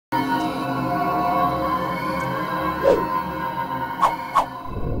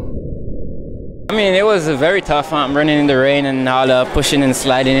I mean, it was very tough running in the rain and all the pushing and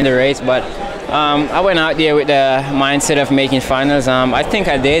sliding in the race, but I went out there with the mindset of making finals. I think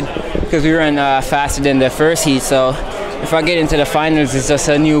I did because we ran faster than the first heat, so if I get into the finals, it's just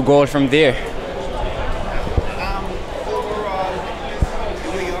a new goal from there. Overall, the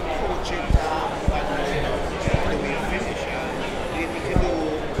way you're coaching and the way you finish, do you think you do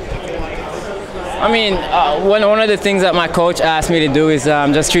what you want to do? I mean, one of the things that my coach asked me to do is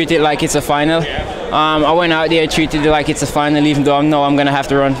just treat it like it's a final. I went out there, treated it like it's a final, even though I know I'm going to have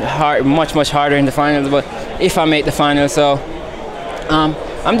to run hard, much harder in the finals, but if I make the finals, so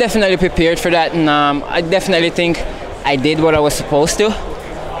I'm definitely prepared for that, and I definitely think I did what I was supposed to,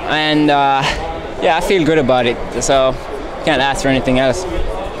 and yeah, I feel good about it, so can't ask for anything else.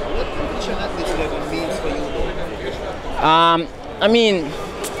 What competition at this level means for you? I mean,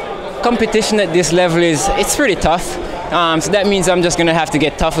 competition at this level it's pretty tough. So that means I'm just gonna have to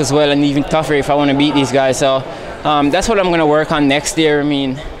get tough as well, and even tougher if I want to beat these guys. So that's what I'm gonna work on next year. I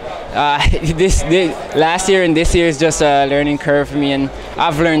mean, this last year and this year is just a learning curve for me, and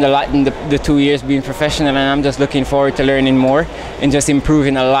I've learned a lot in the 2 years being professional, and I'm just looking forward to learning more and just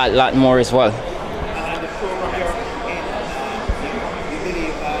improving a lot more as well. And the program you're in, you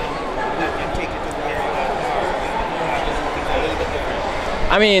believe that can take it to where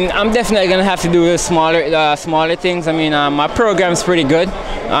I mean, I'm definitely gonna have to do the smaller things. I mean, my program's pretty good.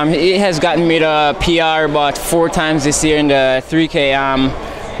 It has gotten me to PR about 4 times this year in the 3K.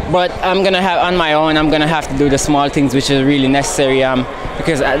 But I'm gonna have on my own. I'm gonna have to do the small things, which is really necessary.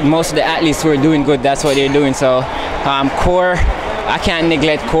 Because most of the athletes who are doing good, that's what they're doing. So, core, I can't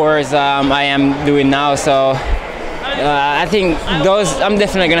neglect core as I am doing now. So, I think those I'm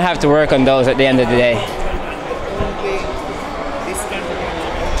definitely gonna have to work on those at the end of the day.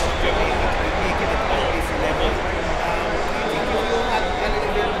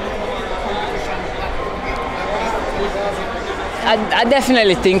 I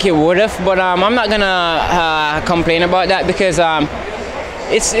definitely think it would have, but I'm not gonna complain about that because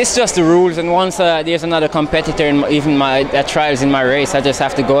it's just the rules. And once there's another competitor in even my trials in my race, I just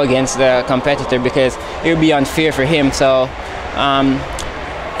have to go against the competitor because it would be unfair for him. So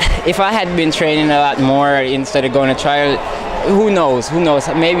if I had been training a lot more instead of going to trial, who knows? Who knows?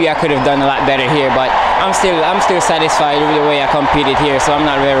 Maybe I could have done a lot better here. But I'm still satisfied with the way I competed here, so I'm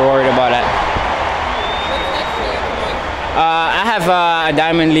not very worried about that. I have a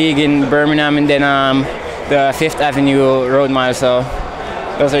Diamond League in Birmingham and then the 5th Avenue Road Mile, so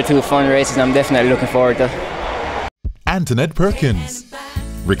those are 2 fun races I'm definitely looking forward to. Antoinette Perkins,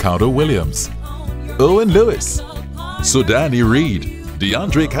 Ricardo Williams, Owen Lewis, Sudani Reed,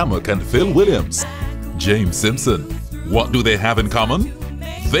 DeAndre Kamek and Phil Williams, James Simpson. What do they have in common?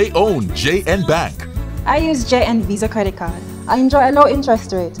 They own JN Bank. I use JN Visa credit card. I enjoy a low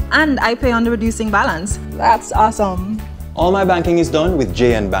interest rate. And I pay on the reducing balance. That's awesome. All my banking is done with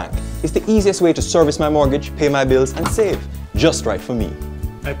JN Bank. It's the easiest way to service my mortgage, pay my bills, and save. Just right for me.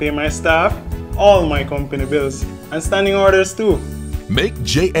 I pay my staff, all my company bills, and standing orders too. Make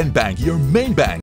JN Bank your main bank.